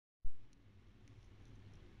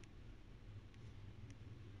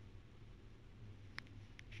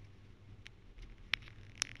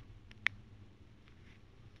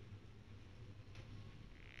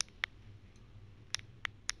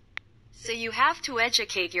So you have to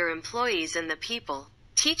educate your employees and the people.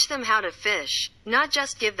 Teach them how to fish, not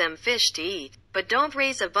just give them fish to eat, but don't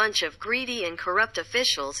raise a bunch of greedy and corrupt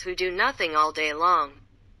officials who do nothing all day long.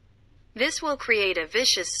 This will create a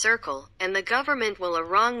vicious circle, and the government will. A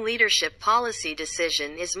wrong leadership policy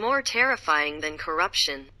decision is more terrifying than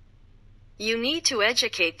corruption. You need to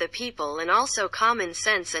educate the people and also common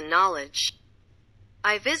sense and knowledge.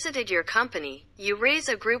 I visited your company, you raise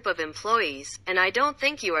a group of employees, and I don't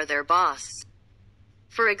think you are their boss.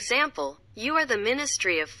 For example, you are the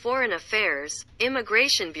Ministry of Foreign Affairs,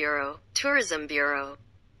 Immigration Bureau, Tourism Bureau.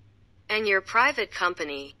 And your private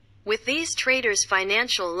company, with these traders'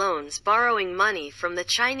 financial loans borrowing money from the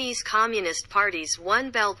Chinese Communist Party's One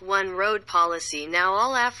Belt One Road policy. Now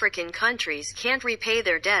all African countries can't repay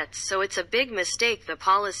their debts, so it's a big mistake. The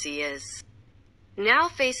policy is now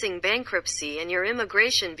facing bankruptcy, and your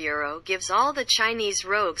Immigration Bureau gives all the Chinese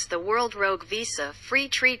rogues the World Rogue Visa free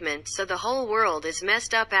treatment, so the whole world is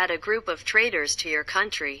messed up. Add a group of traders to your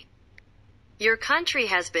country. Your country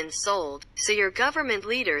has been sold, so your government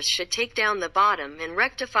leaders should take down the bottom and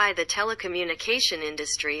rectify the telecommunication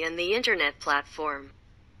industry and the internet platform.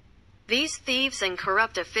 These thieves and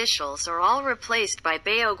corrupt officials are all replaced by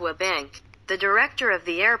Beogwa Bank, the director of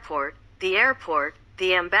the airport,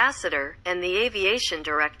 the ambassador, and the aviation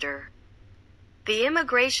director. The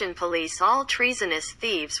immigration police, all treasonous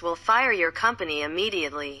thieves, will fire your company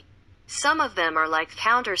immediately. Some of them are like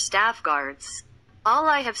counter staff guards. All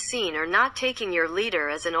I have seen are not taking your leader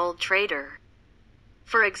as an old traitor.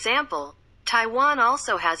 For example, Taiwan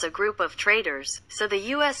also has a group of traitors, so the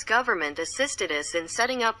US government assisted us in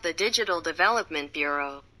setting up the Digital Development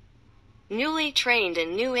Bureau. Newly trained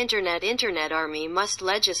and new Internet army must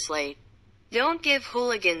legislate. Don't give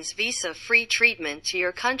hooligans visa-free treatment to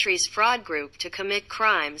your country's fraud group to commit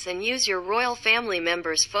crimes and use your royal family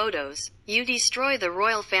members' photos. You destroy the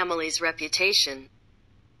royal family's reputation.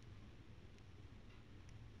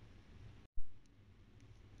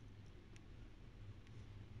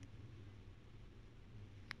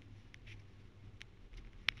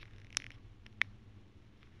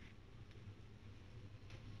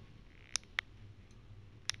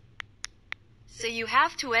 So you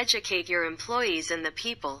have to educate your employees and the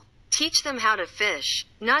people. Teach them how to fish,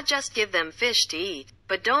 not just give them fish to eat,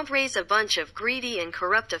 but don't raise a bunch of greedy and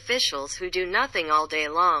corrupt officials who do nothing all day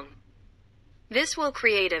long. This will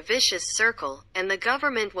create a vicious circle, and the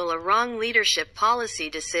government will. A wrong leadership policy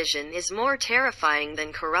decision is more terrifying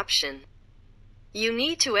than corruption. You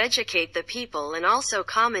need to educate the people and also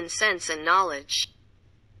common sense and knowledge.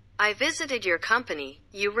 I visited your company,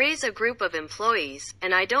 you raise a group of employees,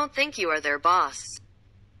 and I don't think you are their boss.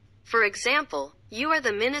 For example, you are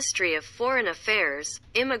the Ministry of Foreign Affairs,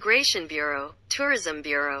 Immigration Bureau, Tourism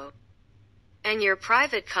Bureau. And your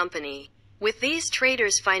private company, with these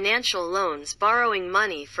traders' financial loans borrowing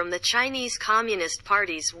money from the Chinese Communist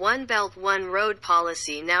Party's One Belt One Road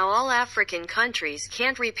policy. Now all African countries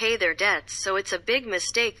can't repay their debts, so it's a big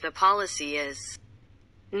mistake. The policy is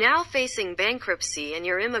now facing bankruptcy, and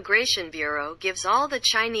your Immigration Bureau gives all the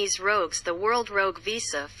Chinese rogues the World Rogue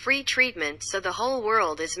Visa free treatment, so the whole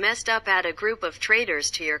world is messed up. Add a group of traitors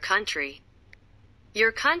to your country.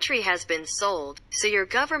 Your country has been sold, so your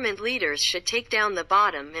government leaders should take down the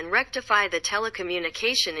bottom and rectify the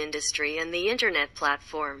telecommunication industry and the internet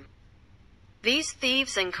platform. These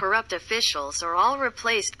thieves and corrupt officials are all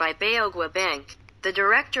replaced by Beogwa Bank, the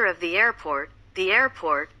director of the airport,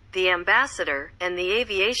 the ambassador, and the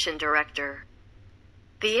aviation director.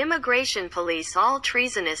 The immigration police, all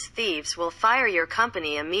treasonous thieves, will fire your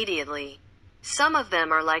company immediately. Some of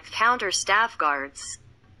them are like counter staff guards.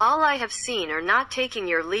 All I have seen are not taking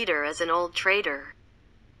your leader as an old traitor.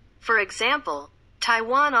 For example,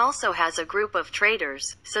 Taiwan also has a group of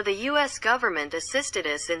traitors, so the US government assisted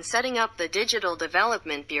us in setting up the Digital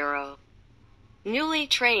Development Bureau. Newly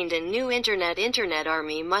trained and new Internet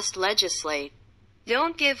army must legislate.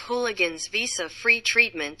 Don't give hooligans visa-free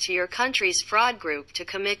treatment to your country's fraud group to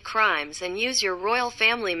commit crimes and use your royal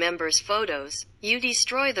family members' photos. You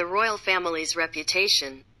destroy the royal family's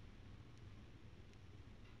reputation.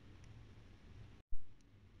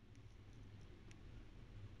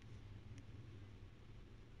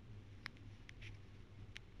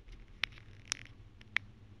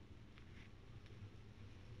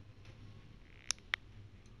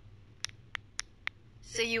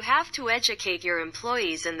 So you have to educate your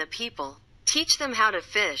employees and the people. Teach them how to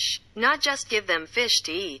fish, not just give them fish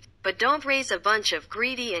to eat, but don't raise a bunch of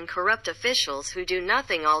greedy and corrupt officials who do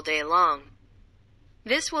nothing all day long.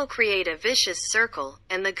 This will create a vicious circle,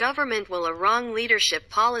 and the government will. A wrong leadership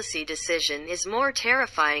policy decision is more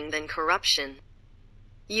terrifying than corruption.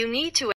 You need to